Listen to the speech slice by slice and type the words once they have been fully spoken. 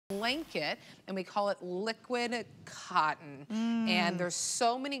blanket, and we call it liquid cotton. And there's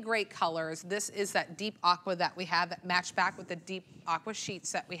so many great colors. This is that deep aqua that we have that matched back with the deep aqua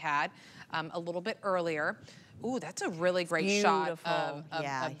sheets that we had a little bit earlier. Ooh, that's a really great shot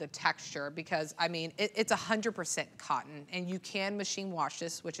of the texture, because I mean, it's 100% cotton, and you can machine wash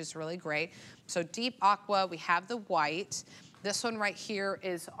this, which is really great. So deep aqua, we have the white. This one right here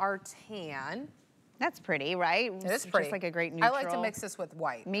is our tan. That's pretty, right? It is pretty. Just like a great neutral. I like to mix this with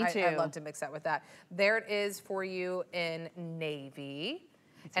white. Me too. I love to mix that with that. There it is for you in navy.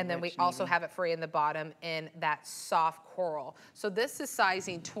 And then we also have it for you in the bottom in that soft coral. So this is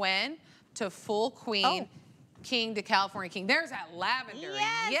sizing twin to full queen, king to California king. There's that lavender.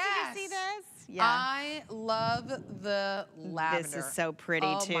 Yes, did you see this? Yeah. I love the lavender. This is so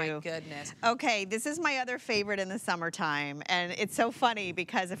pretty too. Oh my goodness. Okay, this is my other favorite in the summertime, and it's so funny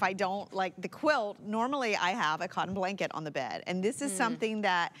because if I don't like the quilt, normally I have a cotton blanket on the bed, and this is something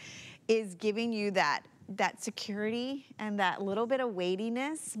that is giving you that security and that little bit of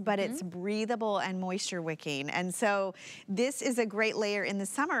weightiness, but it's breathable and moisture wicking. And so this is a great layer in the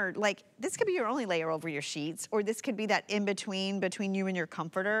summer. Like, this could be your only layer over your sheets, or this could be that in-between between you and your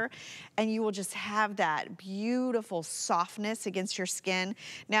comforter, and you will just have that beautiful softness against your skin.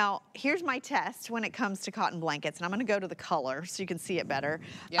 Now, here's my test when it comes to cotton blankets, and I'm gonna go to the color so you can see it better.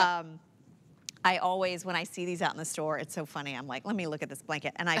 Yeah. I always, when I see these out in the store, it's so funny. I'm like, let me look at this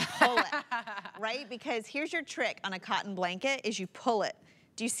blanket, and I pull it, right? Because here's your trick on a cotton blanket is you pull it.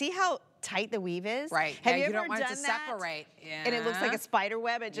 Do you see how tight the weave is? Right. Have you ever don't want done it to that? separate. And it looks like a spider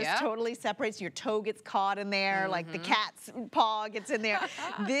web. It just totally separates. Your toe gets caught in there, like the cat's paw gets in there.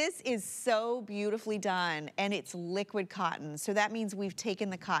 This is so beautifully done, and it's liquid cotton. So that means we've taken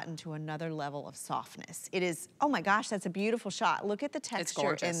the cotton to another level of softness. It is, oh my gosh, that's a beautiful shot. Look at the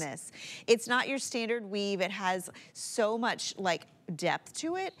texture in this. It's not your standard weave. It has so much like depth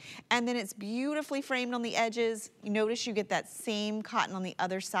to it, and then it's beautifully framed on the edges. You notice you get that same cotton on the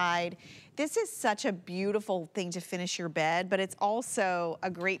other side. This is such a beautiful thing to finish your bed, but it's also a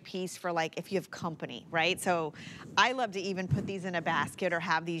great piece for like if you have company, right? So I love to even put these in a basket or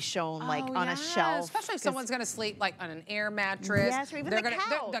have these shown like on a shelf. Especially if someone's gonna sleep like on an air mattress. Yes, or even the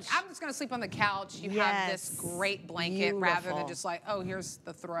couch. I'm just gonna sleep on the couch. You have this great blanket rather than just like, oh, here's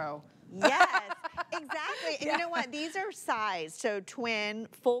the throw. Yes, exactly. And you know what? These are sized. So twin,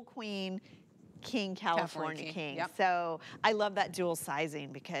 full queen, king, California king. So I love that dual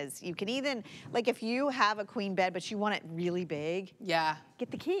sizing, because you can even, like if you have a queen bed but you want it really big, get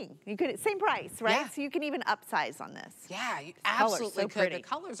the king. You could, same price, right? So you can even upsize on this. Yeah, you absolutely could. The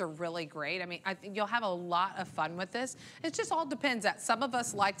colors are really great. I mean, I think you'll have a lot of fun with this. It just all depends. That some of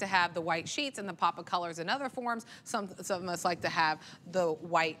us like to have the white sheets and the pop of colors in other forms. Some of us like to have the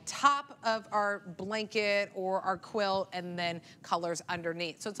white top of our blanket or our quilt and then colors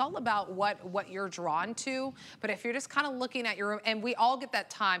underneath. So it's all about what you're drawn to. But if you're just kind of looking at your room, and we all get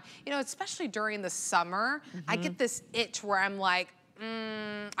that time, you know, especially during the summer, I get this itch where I'm like,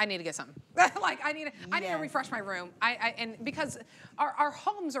 I need to get something. Like I need to refresh my room. And because our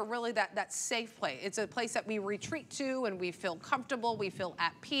homes are really that safe place. It's a place that we retreat to and we feel comfortable, we feel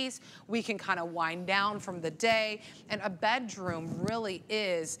at peace, we can kind of wind down from the day. And a bedroom really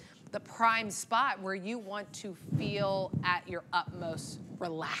is the prime spot where you want to feel at your utmost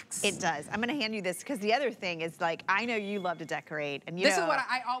relaxed. It does. I'm gonna hand you this, because the other thing is, like, I know you love to decorate, and this is what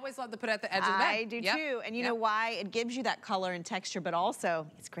I always love to put at the edge of the bed. I do too, and you know why? It gives you that color and texture, but also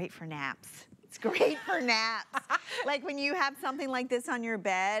it's great for naps. It's great for naps. Like when you have something like this on your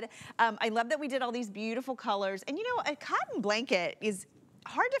bed. I love that we did all these beautiful colors, and you know, a cotton blanket is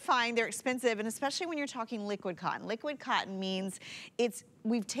hard to find. They're expensive, and especially when you're talking liquid cotton. Liquid cotton means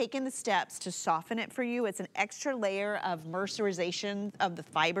we've taken the steps to soften it for you. It's an extra layer of mercerization of the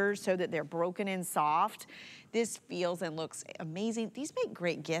fibers so that they're broken in soft. This feels and looks amazing. These make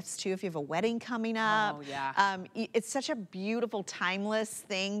great gifts too if you have a wedding coming up. Oh yeah. It's such a beautiful, timeless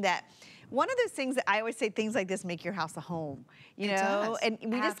thing that one of those things that I always say, things like this make your house a home, you know? And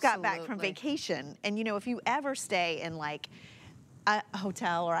we just got back from vacation, and you know, if you ever stay in like a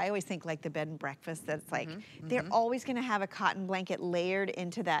hotel, or I always think like the bed and breakfast, that's like, they're always gonna have a cotton blanket layered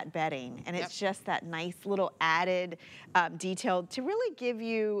into that bedding. And it's just that nice little added detail to really give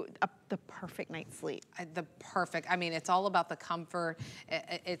you the perfect night's sleep. I mean, it's all about the comfort.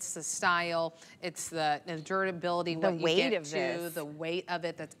 It's the style. It's the durability. The weight of this. The weight of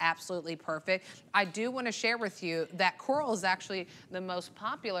it. That's absolutely perfect. I do want to share with you that coral is actually the most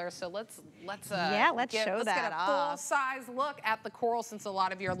popular. So let's show that get a full-size look at the coral, since a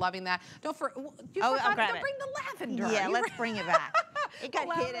lot of you are loving that. Don't forget, grab it. Bring the lavender. Yeah, let's bring it back. It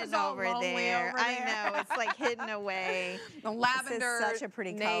got hidden over there. I know, it's like hidden away. The lavender, this is such a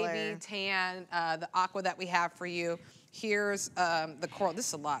pretty navy, color. tan, the aqua that we have for you. Here's the coral. This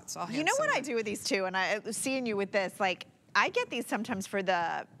is a lot, so I'll hand You know some what I in. do with these too, and I seeing you with this, like, I get these sometimes for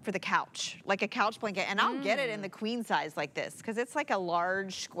the couch, like a couch blanket, and I'll get it in the queen size like this because it's like a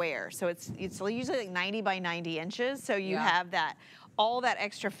large square. So it's usually like 90 by 90 inches. So you have that all that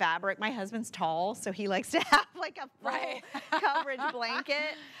extra fabric. My husband's tall, so he likes to have like a full coverage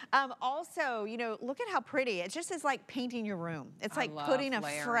blanket. Also, you know, look at how pretty. It just is like painting your room. It's like putting a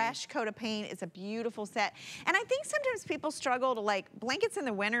fresh coat of paint. It's a beautiful set. And I think sometimes people struggle to, like, blankets in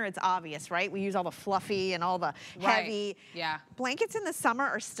the winter, it's obvious, right? We use all the fluffy and all the heavy. Yeah. Blankets in the summer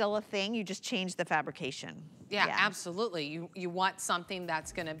are still a thing. You just change the fabrication. Yeah, absolutely. You want something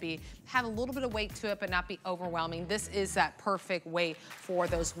that's going to have a little bit of weight to it, but not be overwhelming. This is that perfect weight for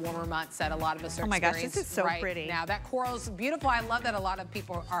those warmer months that a lot of us are experiencing. Oh my gosh, this is so pretty. Now that coral is beautiful. I love that a lot of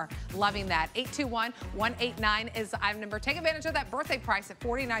people are loving that. 821-189 is the item number. Take advantage of that birthday price at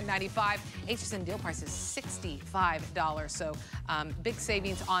 $49.95. HSN deal price is $65. So big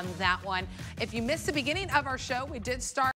savings on that one. If you missed the beginning of our show, we did start